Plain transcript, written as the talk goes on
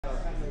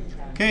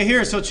Okay,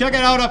 here, so check it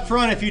out up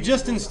front. If you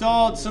just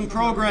installed some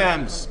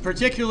programs,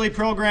 particularly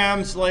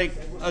programs like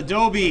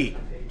Adobe,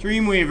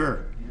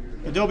 Dreamweaver,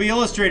 Adobe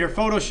Illustrator,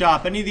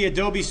 Photoshop, any of the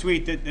Adobe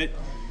suite that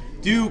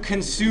do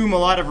consume a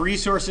lot of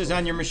resources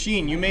on your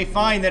machine, you may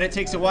find that it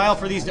takes a while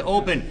for these to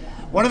open.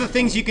 One of the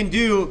things you can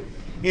do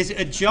is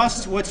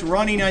adjust what's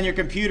running on your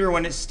computer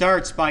when it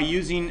starts by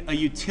using a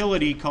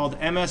utility called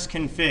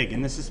MSCONFIG,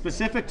 and this is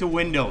specific to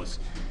Windows.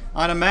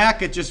 On a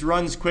Mac, it just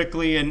runs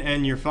quickly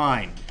and you're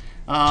fine.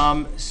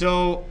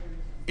 So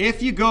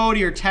if you go to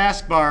your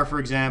taskbar, for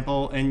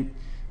example, and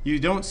you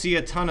don't see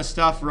a ton of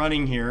stuff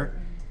running here,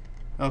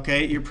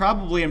 okay, you're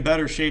probably in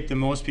better shape than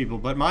most people.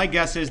 But my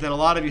guess is that a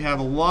lot of you have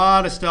a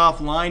lot of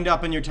stuff lined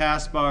up in your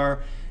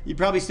taskbar. You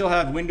probably still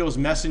have Windows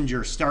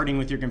Messenger starting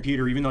with your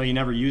computer, even though you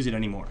never use it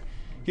anymore.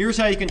 Here's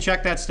how you can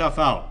check that stuff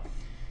out.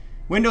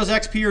 Windows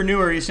XP or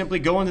newer, you simply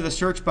go into the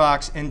search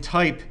box and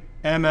type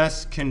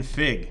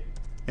msconfig.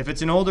 If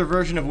it's an older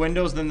version of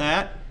Windows than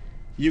that,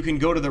 you can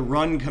go to the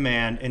run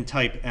command and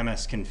type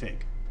msconfig.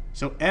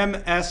 So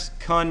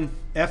msconfig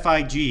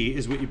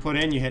is what you put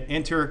in. You hit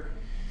enter.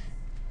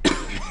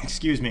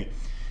 Excuse me.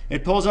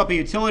 It pulls up a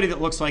utility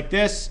that looks like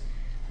this.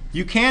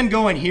 You can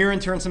go in here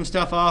and turn some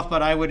stuff off,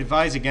 but I would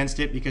advise against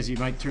it because you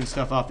might turn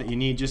stuff off that you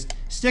need. Just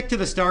stick to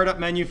the startup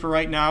menu for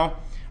right now.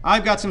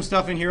 I've got some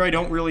stuff in here I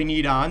don't really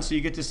need on, so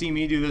you get to see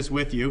me do this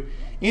with you.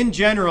 In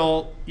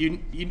general, you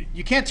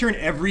can't turn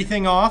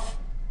everything off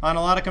on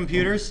a lot of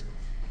computers,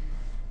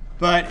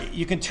 but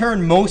you can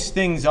turn most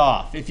things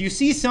off. If you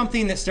see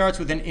something that starts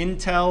with an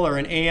Intel or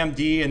an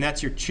AMD and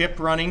that's your chip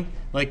running,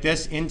 like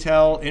this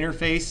Intel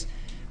interface,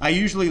 I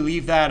usually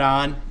leave that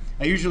on.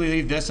 I usually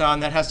leave this on.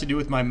 That has to do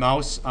with my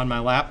mouse on my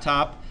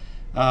laptop.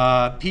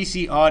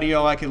 PC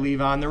audio I could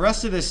leave on. The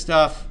rest of this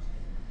stuff,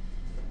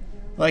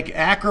 like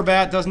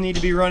Acrobat doesn't need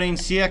to be running,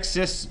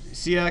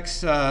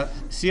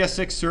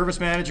 CS6 Service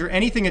Manager,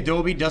 anything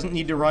Adobe doesn't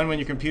need to run when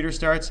your computer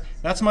starts.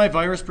 That's my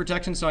virus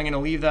protection, so I'm going to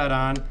leave that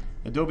on.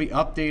 Adobe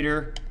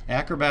Updater,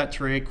 Acrobat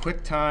Tray,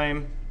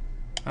 QuickTime.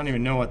 I don't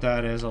even know what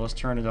that is. I'll just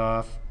turn it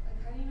off.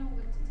 How do you know what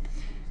to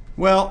do?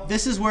 Well,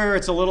 this is where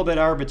it's a little bit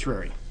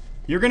arbitrary.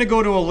 You're going to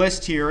go to a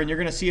list here, and you're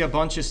going to see a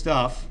bunch of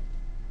stuff,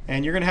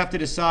 and you're going to have to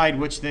decide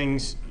which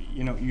things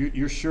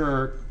you're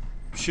sure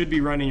should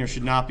be running or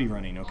should not be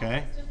running.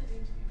 Okay?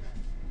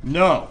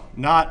 No,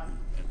 not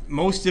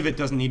most of it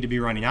doesn't need to be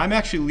running. I'm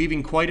actually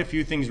leaving quite a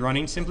few things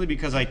running simply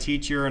because I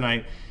teach here and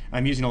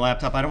I'm using a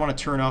laptop. I don't want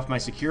to turn off my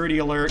security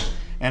alert,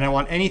 and I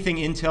want anything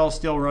Intel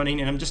still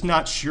running, and I'm just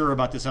not sure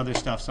about this other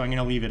stuff, so I'm going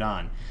to leave it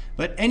on.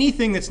 But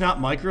anything that's not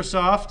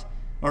Microsoft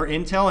or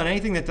Intel, and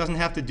anything that doesn't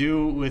have to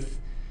do with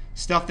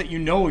stuff that you're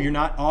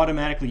not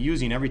automatically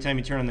using every time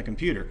you turn on the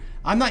computer.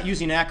 I'm not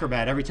using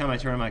Acrobat every time I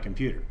turn on my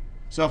computer.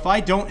 So if I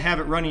don't have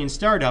it running in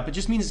startup, it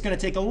just means it's going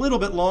to take a little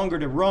bit longer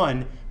to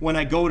run when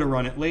I go to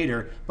run it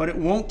later, but it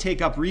won't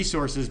take up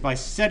resources by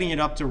setting it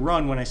up to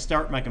run when I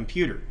start my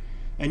computer.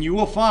 And you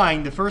will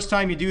find the first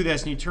time you do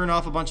this and you turn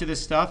off a bunch of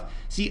this stuff,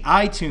 see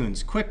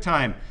iTunes,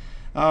 QuickTime,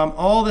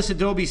 all this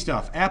Adobe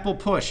stuff, Apple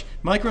Push,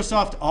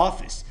 Microsoft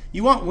Office.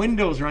 You want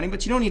Windows running,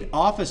 but you don't need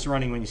Office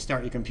running when you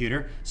start your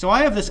computer. So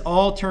I have this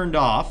all turned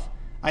off.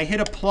 I hit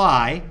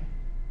apply,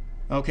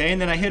 okay,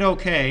 and then I hit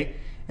OK.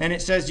 And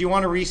it says, do you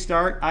want to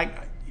restart?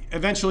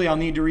 Eventually I'll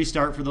need to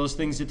restart for those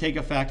things to take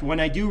effect. When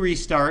I do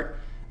restart,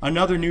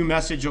 another new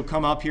message will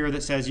come up here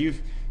that says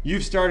you've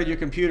started your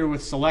computer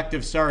with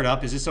selective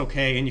startup. Is this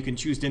okay? And you can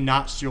choose to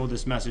not show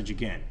this message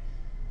again.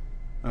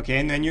 Okay,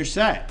 and then you're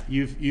set.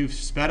 You've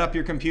sped up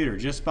your computer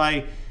just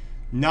by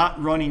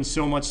not running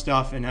so much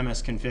stuff in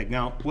MSConfig.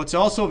 Now, what's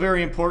also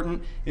very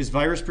important is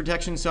virus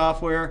protection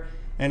software.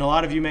 And a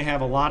lot of you may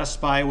have a lot of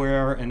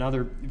spyware and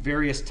other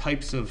various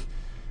types of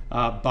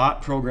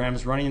bot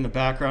programs running in the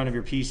background of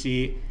your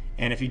PC.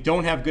 And if you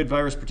don't have good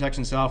virus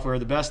protection software,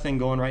 the best thing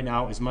going right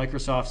now is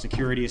Microsoft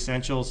Security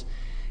Essentials.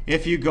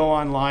 If you go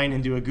online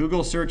and do a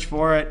Google search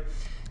for it,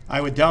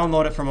 I would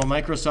download it from a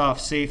Microsoft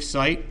safe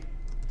site.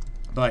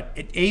 But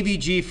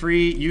AVG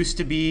free used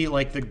to be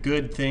like the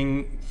good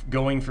thing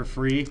going for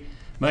free.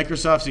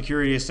 Microsoft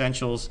Security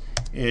Essentials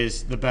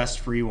is the best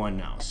free one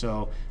now.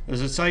 So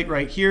there's a site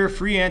right here,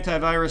 free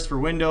antivirus for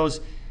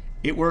Windows.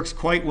 It works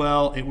quite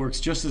well. It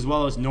works just as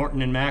well as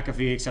Norton and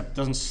McAfee, except it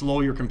doesn't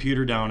slow your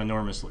computer down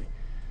enormously.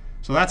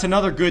 So that's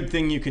another good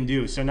thing you can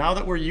do. So now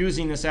that we're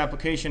using this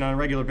application on a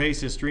regular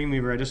basis,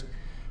 Dreamweaver, I just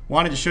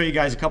wanted to show you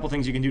guys a couple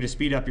things you can do to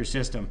speed up your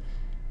system.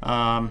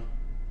 And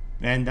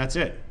that's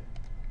it.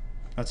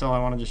 That's all I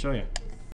wanted to show you.